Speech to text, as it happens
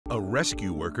A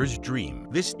rescue worker's dream,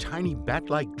 this tiny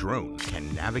bat-like drone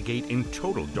can navigate in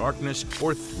total darkness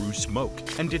or through smoke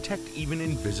and detect even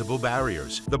invisible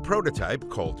barriers. The prototype,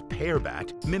 called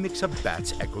Pear-Bat, mimics a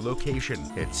bat's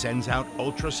echolocation. It sends out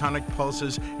ultrasonic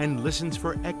pulses and listens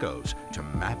for echoes to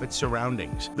map its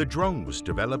surroundings. The drone was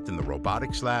developed in the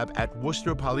robotics lab at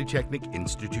Worcester Polytechnic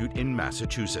Institute in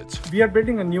Massachusetts. We are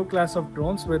building a new class of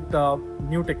drones with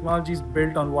new technologies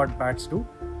built on what bats do.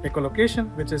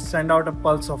 Echolocation, which is send out a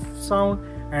pulse of sound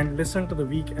and listen to the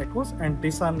weak echoes and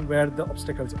discern where the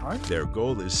obstacles are. Their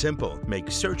goal is simple: make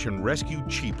search and rescue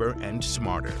cheaper and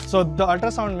smarter. So the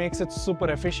ultrasound makes it super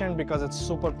efficient because it's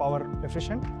super power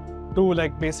efficient to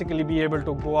basically be able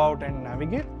to go out and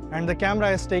navigate. And the camera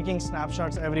is taking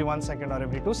snapshots every 1 second or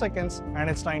every 2 seconds, and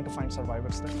it's trying to find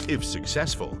survivors there. If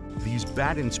successful, these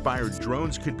bat-inspired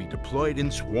drones could be deployed in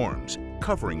swarms,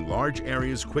 covering large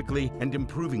areas quickly and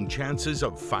improving chances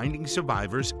of finding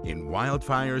survivors in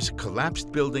wildfires,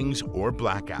 collapsed buildings, or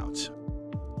blackouts.